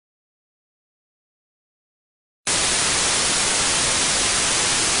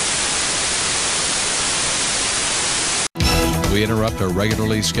we interrupt our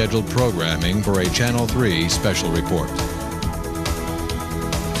regularly scheduled programming for a Channel 3 special report.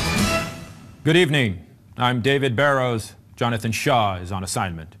 Good evening. I'm David Barrows. Jonathan Shaw is on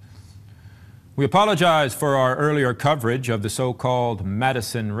assignment. We apologize for our earlier coverage of the so-called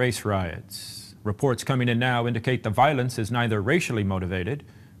Madison race riots. Reports coming in now indicate the violence is neither racially motivated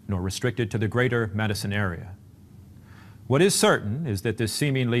nor restricted to the greater Madison area. What is certain is that this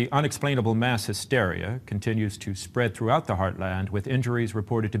seemingly unexplainable mass hysteria continues to spread throughout the heartland, with injuries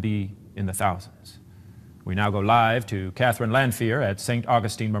reported to be in the thousands. We now go live to Catherine Lanphier at St.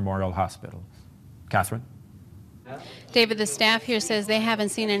 Augustine Memorial Hospital. Catherine? David, the staff here says they haven't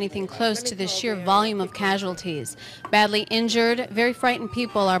seen anything close to the sheer volume of casualties. Badly injured, very frightened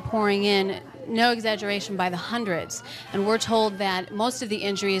people are pouring in, no exaggeration, by the hundreds. And we're told that most of the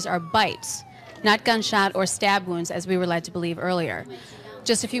injuries are bites, not gunshot or stab wounds, as we were led to believe earlier.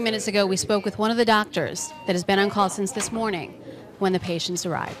 Just a few minutes ago, we spoke with one of the doctors that has been on call since this morning when the patients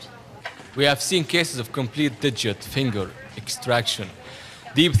arrived. We have seen cases of complete digit, finger extraction,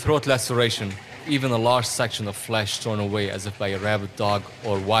 deep throat laceration, even a large section of flesh torn away as if by a rabid dog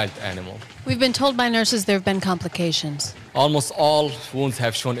or wild animal. We've been told by nurses there have been complications. Almost all wounds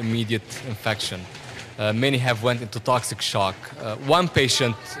have shown immediate infection. Many have went into toxic shock. One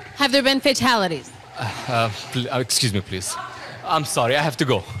patient... Have there been fatalities? Excuse me, please. I'm sorry, I have to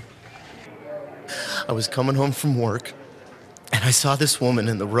go. I was coming home from work, and I saw this woman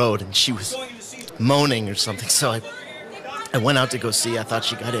in the road, and she was moaning or something, so I went out to go see. I thought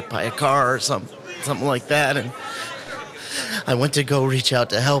she got hit by a car or something like that, and I went to go reach out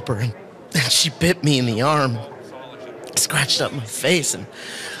to help her, and she bit me in the arm, scratched up my face, and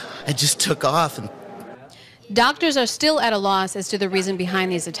I just took off. And doctors are still at a loss as to the reason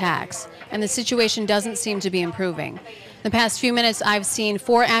behind these attacks, and the situation doesn't seem to be improving. In the past few minutes, I've seen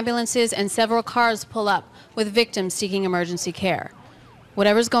 4 ambulances and several cars pull up with victims seeking emergency care.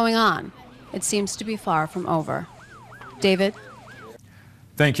 Whatever's going on, it seems to be far from over. David?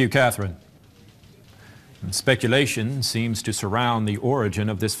 Thank you, Catherine. And speculation seems to surround the origin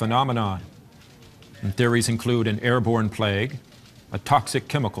of this phenomenon. And theories include an airborne plague, a toxic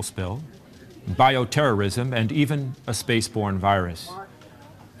chemical spill, bioterrorism, and even a spaceborne virus.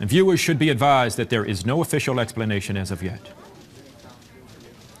 And viewers should be advised that there is no official explanation as of yet.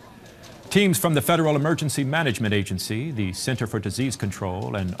 Teams from the Federal Emergency Management Agency, the Center for Disease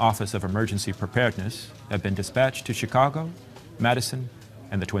Control, and Office of Emergency Preparedness have been dispatched to Chicago, Madison,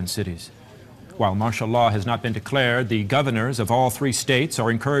 and the Twin Cities. While martial law has not been declared, the governors of all 3 states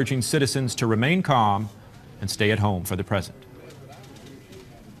are encouraging citizens to remain calm and stay at home for the present.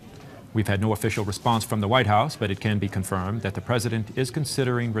 We've had no official response from the White House, but it can be confirmed that the president is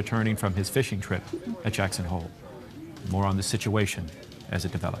considering returning from his fishing trip at Jackson Hole. More on the situation as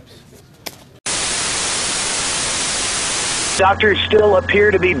it develops. Doctors still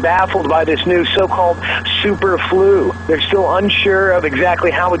appear to be baffled by this new so-called super flu. They're still unsure of exactly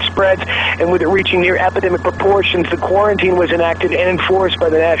how it spreads, and with it reaching near epidemic proportions, the quarantine was enacted and enforced by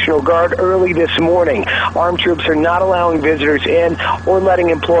the National Guard early this morning. Armed troops are not allowing visitors in or letting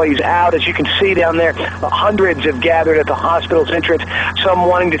employees out. As you can see down there, hundreds have gathered at the hospital's entrance, some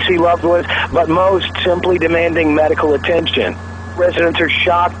wanting to see loved ones, but most simply demanding medical attention. Residents are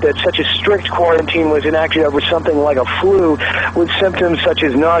shocked that such a strict quarantine was enacted over something like a flu, with symptoms such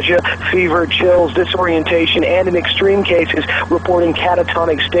as nausea, fever, chills, disorientation, and in extreme cases, reporting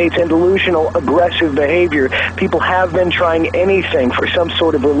catatonic states and delusional aggressive behavior. People have been trying anything for some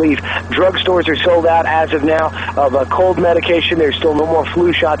sort of relief. Drugstores are sold out as of now of a cold medication. There's still no more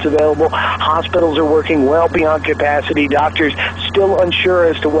flu shots available. Hospitals are working well beyond capacity. Doctors still unsure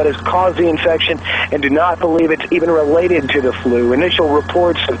as to what has caused the infection and do not believe it's even related to the flu. Initial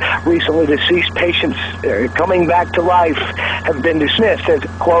reports of recently deceased patients coming back to life have been dismissed as,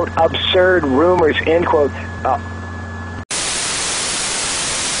 quote, absurd rumors, end quote.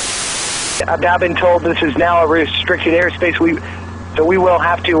 I've now been told this is now a restricted airspace, so we will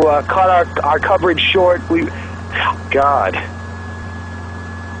have to cut our coverage short. God.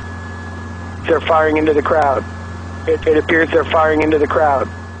 They're firing into the crowd. It appears they're firing into the crowd.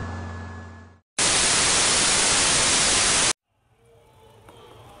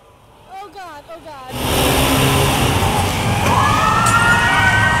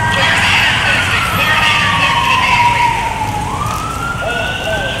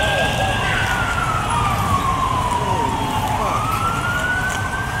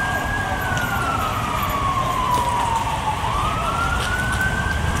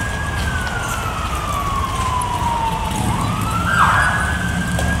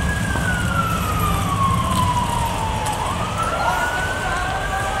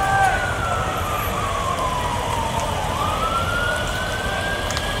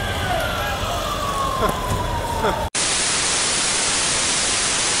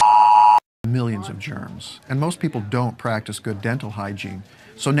 Millions of germs, and most people don't practice good dental hygiene.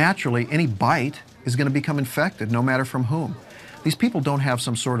 So naturally, any bite is going to become infected, no matter from whom. These people don't have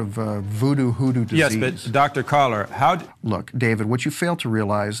some sort of voodoo hoodoo disease. Yes, but Dr. Collar, Look, David, what you fail to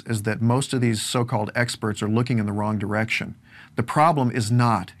realize is that most of these so-called experts are looking in the wrong direction. The problem is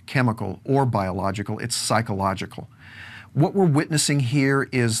not chemical or biological, it's psychological. What we're witnessing here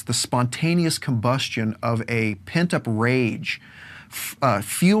is the spontaneous combustion of a pent-up rage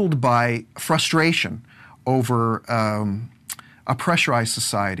fueled by frustration over a pressurized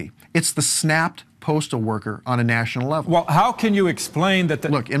society. It's the snapped postal worker on a national level. Well, how can you explain that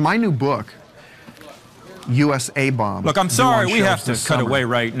Look, in my new book, USA Bomb. Look, I'm sorry, we have to cut away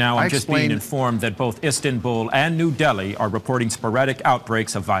right now. I'm just being explained- informed that both Istanbul and New Delhi are reporting sporadic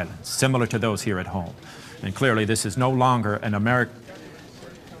outbreaks of violence, similar to those here at home. And clearly, this is no longer an American...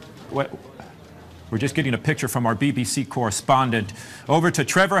 We're just getting a picture from our BBC correspondent. Over to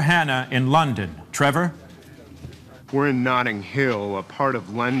Trevor Hanna in London. Trevor? We're in Notting Hill, a part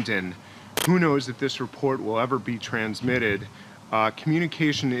of London. Who knows if this report will ever be transmitted?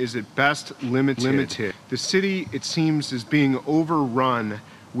 Communication is at best limited. The city, it seems, is being overrun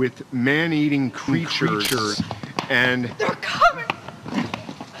with man-eating creatures. And... They're coming!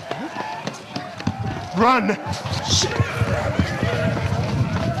 Run! Shit.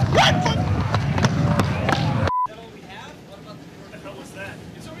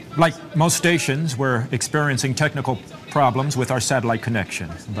 Like most stations, we're experiencing technical problems with our satellite connection,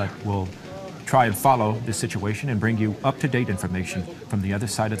 but we'll try and follow this situation and bring you up-to-date information from the other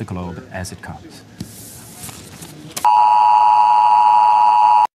side of the globe as it comes.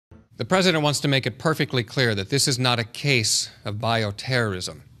 The president wants to make it perfectly clear that this is not a case of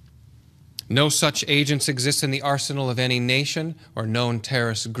bioterrorism. No such agents exist in the arsenal of any nation or known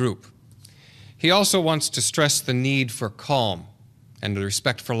terrorist group. He also wants to stress the need for calm and the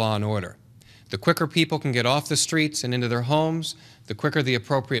respect for law and order. The quicker people can get off the streets and into their homes, the quicker the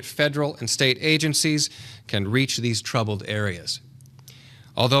appropriate federal and state agencies can reach these troubled areas.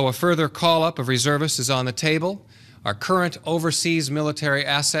 Although a further call-up of reservists is on the table, our current overseas military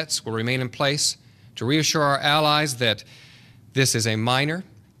assets will remain in place to reassure our allies that this is a minor,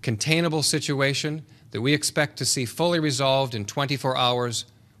 containable situation that we expect to see fully resolved in 24 hours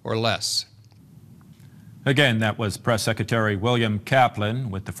or less. Again, that was Press Secretary William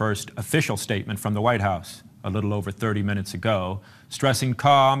Kaplan with the first official statement from the White House a little over 30 minutes ago, stressing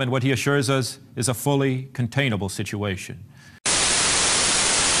calm and what he assures us is a fully containable situation.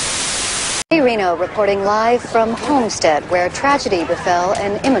 Reno reporting live from Homestead, where tragedy befell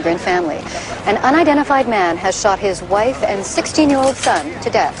an immigrant family. An unidentified man has shot his wife and 16-year-old son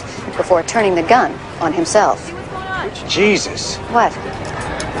to death before turning the gun on himself. Jesus. What?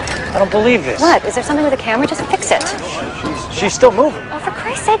 I don't believe this. What? Is there something with the camera? Just fix it. She's still moving. Oh, for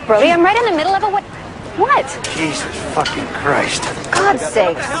Christ's sake, Brody, I'm right in the middle of it. What? Jesus fucking Christ. For God's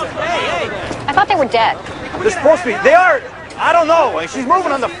sakes. I thought they were dead. They're supposed to be. They are. I don't know. She's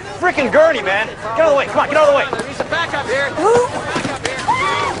moving on the freaking gurney, man. Get out of the way. Come on, get out of the way. There's a backup here. Get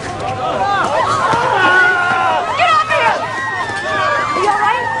off here! Are you all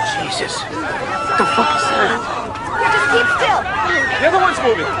right? Jesus. What the fuck is that? Just keep still. The other one's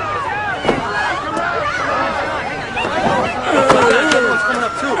moving. The other one's coming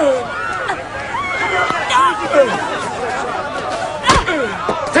up too.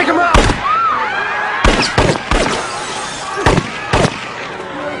 Take him out!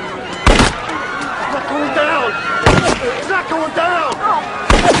 It's not going down! It's not going down!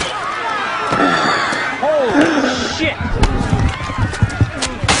 Holy shit!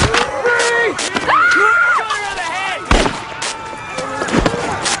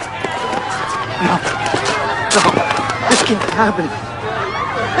 No, this can't happen.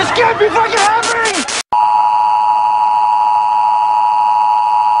 This can't be fucking happening!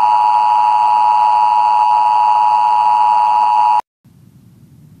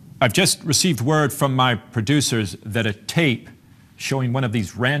 I've just received word from my producers that a tape showing one of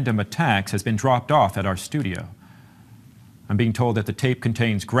these random attacks has been dropped off at our studio. I'm being told that the tape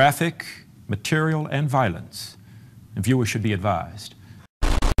contains graphic material and violence, and viewers should be advised.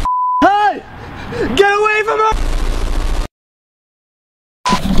 Hey! Get away from her!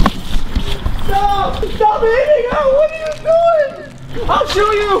 Stop! Stop hitting her! What are you doing? I'll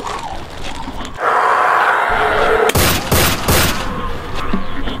show you!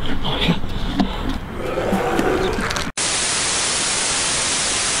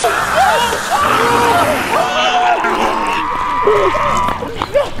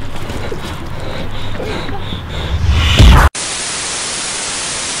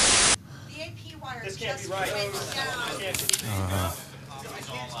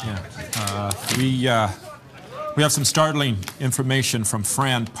 Yeah. We have some startling information from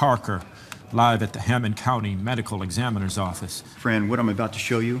Fran Parker, live at the Hammond County Medical Examiner's Office. Fran, what I'm about to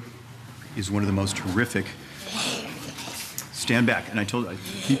show you is one of the most horrific... Stand back, and I told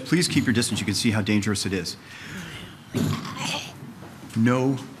you, please keep your distance. You can see how dangerous it is.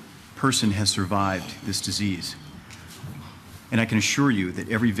 No person has survived this disease. And I can assure you that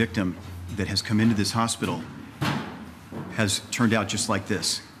every victim that has come into this hospital has turned out just like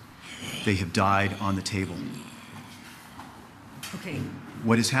this. They have died on the table. Okay.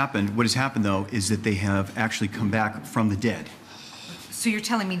 What has happened, though, is that they have actually come back from the dead. So you're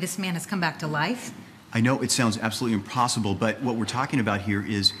telling me this man has come back to life? I know it sounds absolutely impossible, but what we're talking about here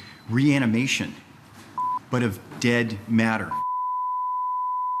is reanimation, but of dead matter.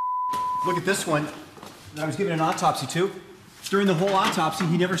 Look at this one that I was given an autopsy to. During the whole autopsy,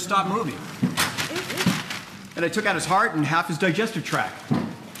 he never stopped moving. And I took out his heart and half his digestive tract.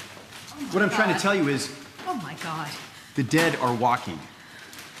 What I'm trying to tell you is... Oh my God. The dead are walking.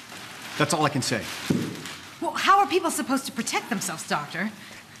 That's all I can say. Well, how are people supposed to protect themselves, Doctor?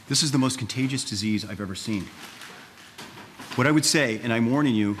 This is the most contagious disease I've ever seen. What I would say, and I'm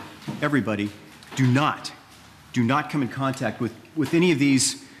warning you, everybody, do not come in contact with any of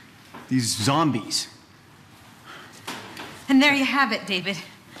these zombies. And there you have it, David.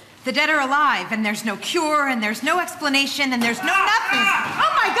 The dead are alive, and there's no cure, and there's no explanation, and there's no nothing.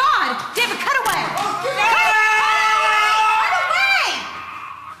 Oh my God! David, cut away!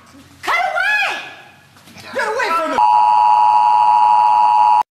 Cut away! Get away from the...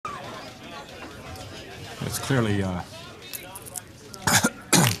 It's clearly,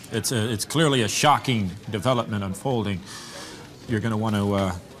 it's clearly a shocking development unfolding. You're going to want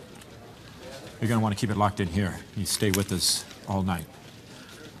to keep it locked in here. You stay with us all night.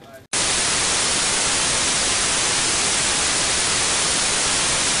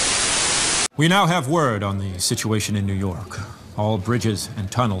 We now have word on the situation in New York. All bridges and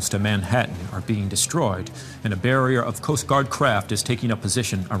tunnels to Manhattan are being destroyed, and a barrier of Coast Guard craft is taking up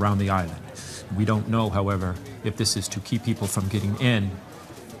position around the island. We don't know, however, if this is to keep people from getting in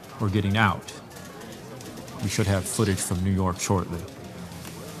or getting out. We should have footage from New York shortly.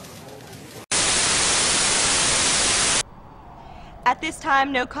 At this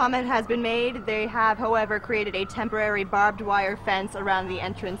time, no comment has been made. They have, however, created a temporary barbed wire fence around the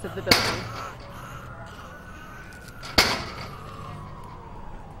entrance of the building.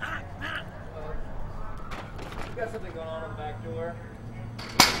 You got something going on the back door?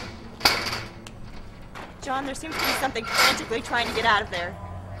 John, there seems to be something frantically trying to get out of there.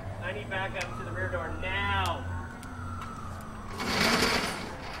 I need backup to the rear door now.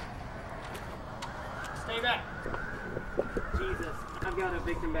 Stay back. Jesus, I've got a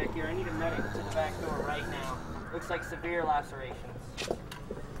victim back here. I need a medic to the back door right now. Looks like severe lacerations.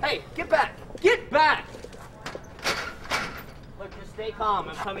 Hey, get back! Get back! Look, just stay calm.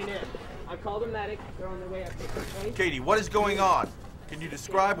 I'm coming in. I called a medic. They're on their way up here. Okay? Katie, what is going on? Can you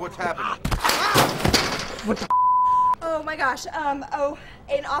describe what's happening? What the Oh my gosh,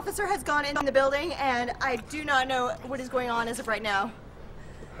 an officer has gone into the building and I do not know what is going on as of right now.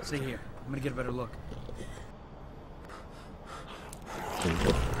 Stay here. I'm gonna get a better look.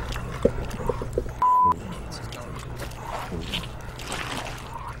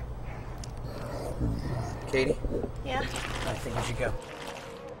 Katie? Yeah? I think we should go.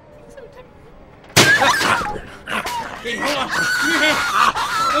 Katie, hold on. Give me your hand.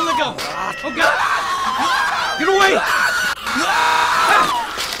 Don't let go. Oh, God. Get away.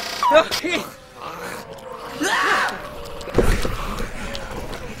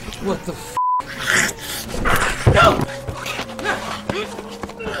 What the f? No!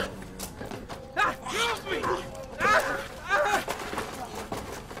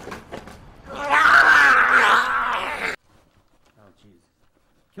 Oh, Jesus.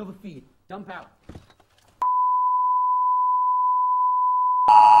 Kill the feed. Dump out.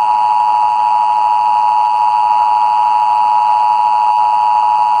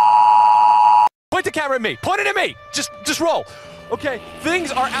 Point the camera at me. Point it at me. Just roll. Okay,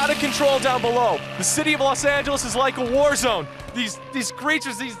 things are out of control down below. The city of Los Angeles is like a war zone. These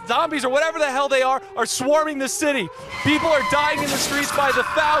creatures, these zombies or whatever the hell they are swarming the city. People are dying in the streets by the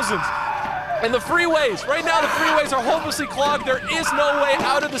thousands. And the freeways, right now the freeways are hopelessly clogged. There is no way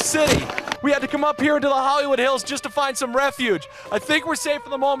out of the city. We had to come up here into the Hollywood Hills just to find some refuge. I think we're safe for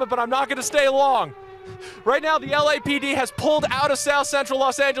the moment, but I'm not gonna stay long. Right now, the LAPD has pulled out of South Central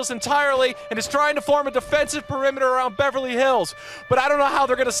Los Angeles entirely and is trying to form a defensive perimeter around Beverly Hills. But I don't know how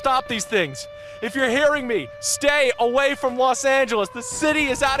they're gonna stop these things. If you're hearing me, stay away from Los Angeles. The city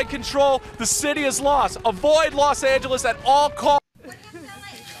is out of control. The city is lost. Avoid Los Angeles at all costs.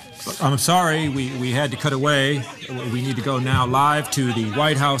 I'm sorry, we had to cut away. We need to go now live to the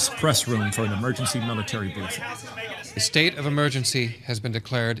White House press room for an emergency military briefing. The state of emergency has been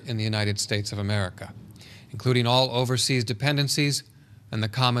declared in the United States of America, including all overseas dependencies and the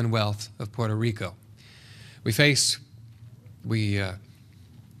Commonwealth of Puerto Rico.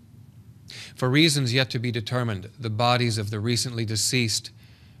 For reasons yet to be determined, the bodies of the recently deceased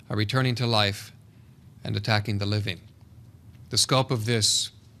are returning to life and attacking the living. The scope of this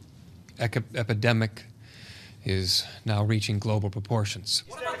epidemic is now reaching global proportions.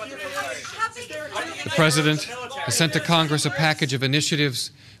 The President has sent to Congress a package of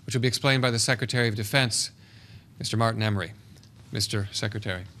initiatives which will be explained by the Secretary of Defense, Mr. Martin Emery. Mr.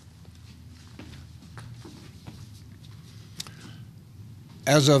 Secretary.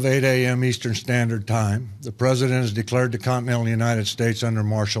 As of 8 a.m. Eastern Standard Time, the President has declared the continental United States under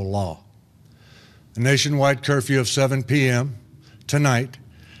martial law. A nationwide curfew of 7 p.m. tonight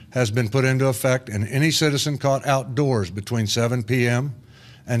has been put into effect, and any citizen caught outdoors between 7 p.m.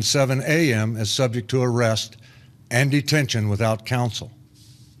 and 7 a.m. is subject to arrest and detention without counsel.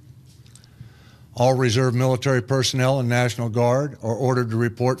 All reserve military personnel and National Guard are ordered to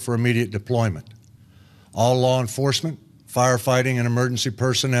report for immediate deployment. All law enforcement, firefighting, and emergency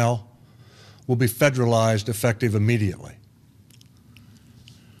personnel will be federalized effective immediately.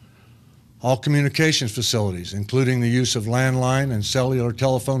 All communications facilities, including the use of landline and cellular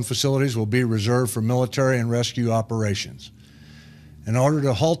telephone facilities, will be reserved for military and rescue operations. In order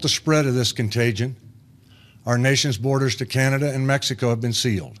to halt the spread of this contagion, our nation's borders to Canada and Mexico have been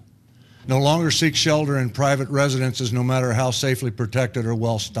sealed. No longer seek shelter in private residences, no matter how safely protected or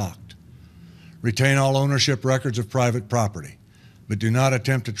well stocked. Retain all ownership records of private property, but do not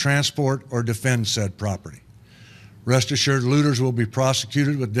attempt to transport or defend said property. Rest assured, looters will be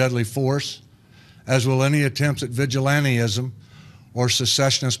prosecuted with deadly force, as will any attempts at vigilantism or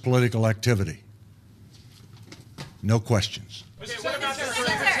secessionist political activity. No questions.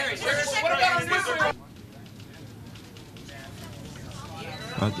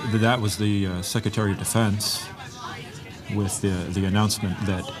 That was the Secretary of Defense with the announcement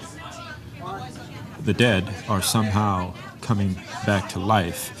that the dead are somehow coming back to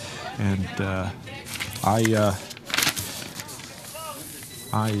life. And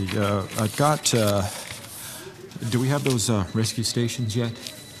I've got, do we have those rescue stations yet?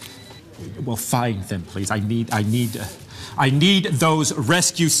 Well, find them, please. I need those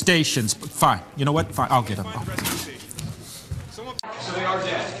rescue stations. Fine. You know what? Fine. I'll get them. So they are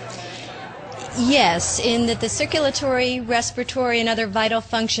dead. Yes, in that the circulatory, respiratory, and other vital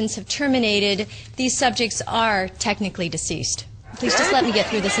functions have terminated, these subjects are technically deceased. Please just let me get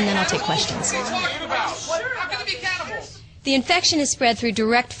through this and then I'll take questions. The infection is spread through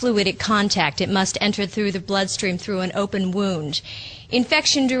direct fluidic contact. It must enter through the bloodstream through an open wound.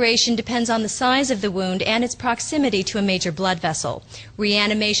 Infection duration depends on the size of the wound and its proximity to a major blood vessel.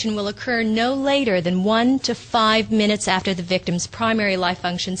 Reanimation will occur no later than 1 to 5 minutes after the victim's primary life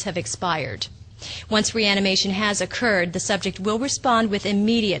functions have expired. Once reanimation has occurred, the subject will respond with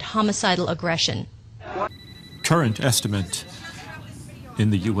immediate homicidal aggression. Current estimate in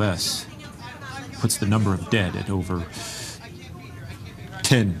the U.S. puts the number of dead at over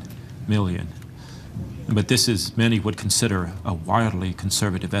 10 million. But this is, many would consider, a wildly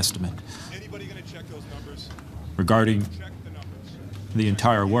conservative estimate. Regarding the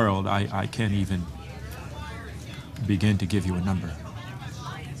entire world, I can't even begin to give you a number.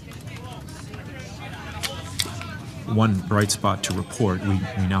 One bright spot to report, we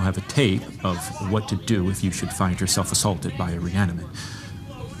now have a tape of what to do if you should find yourself assaulted by a reanimate.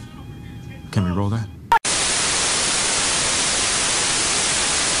 Can we roll that?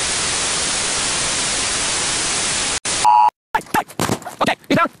 Okay,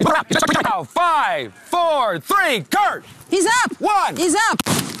 he's down. He's put around. He's just now. 5, 4, 3, Kurt! He's up! 1! He's up!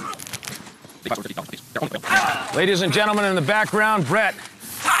 Ladies and gentlemen, in the background, Brett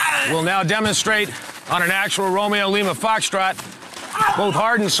will now demonstrate on an actual Romeo Lima Foxtrot both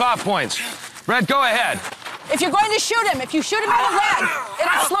hard and soft points. Brett, go ahead. If you're going to shoot him, if you shoot him in the leg,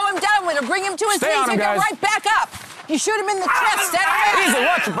 it'll slow him down. It'll bring him to his knees and get right back up. You shoot him in the chest, Easy,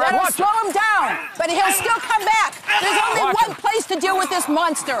 watch it, Brett, watch it. That'll slow him down, but he'll still come back. There's only one place to deal with this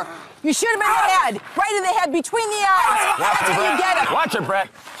monster. You shoot him in the head, right in the head, between the eyes. That's how you get him. Watch it, Brett.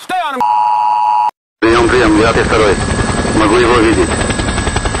 Stay on him. Прием, 9-2. Могу его видеть.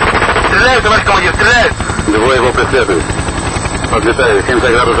 Стреляют, товарищ командир, стреляют! Двое его преследуют. Подлетаю, 70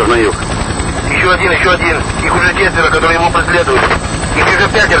 градусов на юг. Еще один. Их уже 4, которые его преследуют. Их уже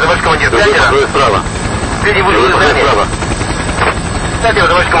 5, товарищ командир, 5. Двое справа. Впереди вышел из здания. 5,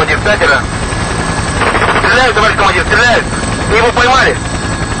 товарищ командир, 5. Стреляют, товарищ командир, стреляют! Вы его поймали!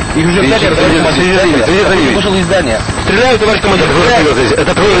 Их уже взяли, вышел из здания. Стреляют, товарищ командир.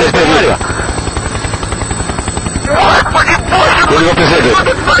 Это твое место. Он его преследует.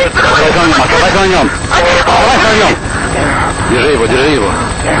 Оставайся на нем. Оставайся на нем. Держи его.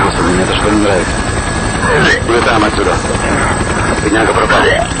 Господи, мне это что не нравится. Улетаем отсюда. Бедняга пропал.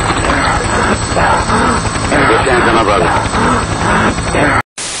 Возвращаемся на базу.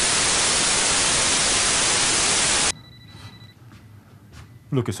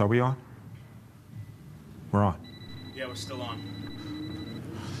 Lucas, are we on? We're on. Yeah, we're still on.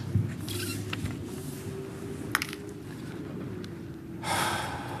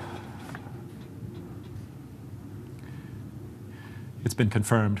 It's been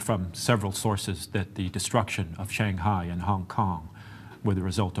confirmed from several sources that the destruction of Shanghai and Hong Kong were the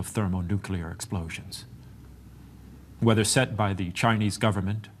result of thermonuclear explosions. Whether set by the Chinese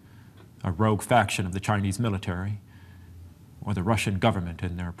government, a rogue faction of the Chinese military, or the Russian government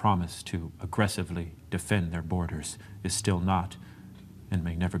in their promise to aggressively defend their borders is still not and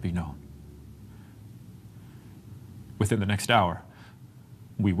may never be known. Within the next hour,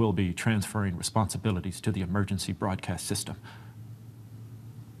 we will be transferring responsibilities to the emergency broadcast system.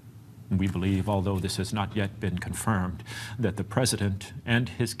 We believe, although this has not yet been confirmed, that the President and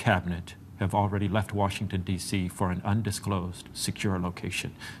his cabinet have already left Washington, D.C. for an undisclosed, secure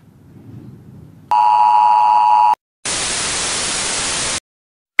location.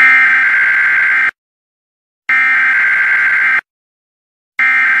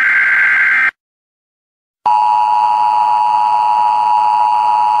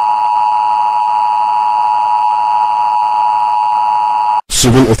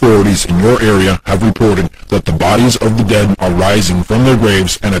 Civil authorities in your area have reported that the bodies of the dead are rising from their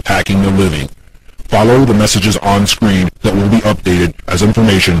graves and attacking the living. Follow the messages on screen that will be updated as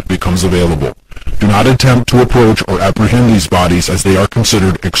information becomes available. Do not attempt to approach or apprehend these bodies as they are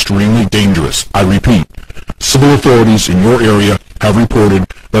considered extremely dangerous. I repeat, civil authorities in your area have reported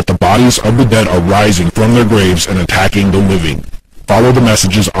that the bodies of the dead are rising from their graves and attacking the living. Follow the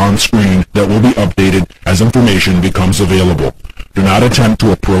messages on screen that will be updated as information becomes available. Do not attempt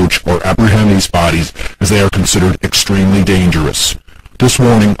to approach or apprehend these bodies as they are considered extremely dangerous. This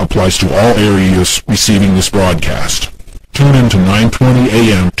warning applies to all areas receiving this broadcast. Tune in to 9:20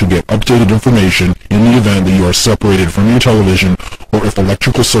 a.m. to get updated information in the event that you are separated from your television or if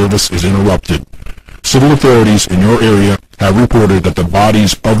electrical service is interrupted. Civil authorities in your area have reported that the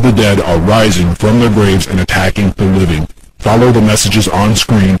bodies of the dead are rising from their graves and attacking the living. Follow the messages on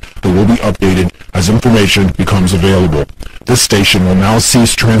screen that will be updated as information becomes available. This station will now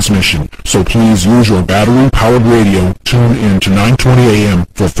cease transmission, so please use your battery-powered radio. Tune in to 9:20 a.m.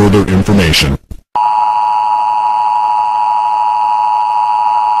 for further information.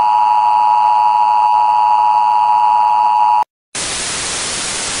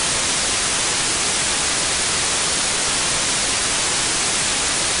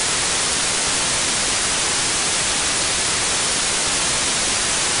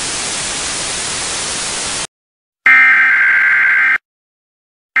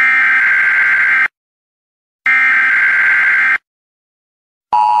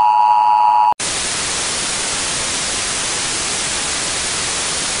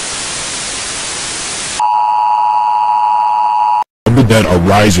 Dead are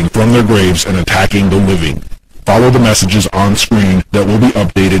rising from their graves and attacking the living. Follow the messages on screen that will be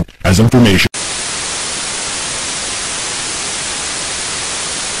updated as information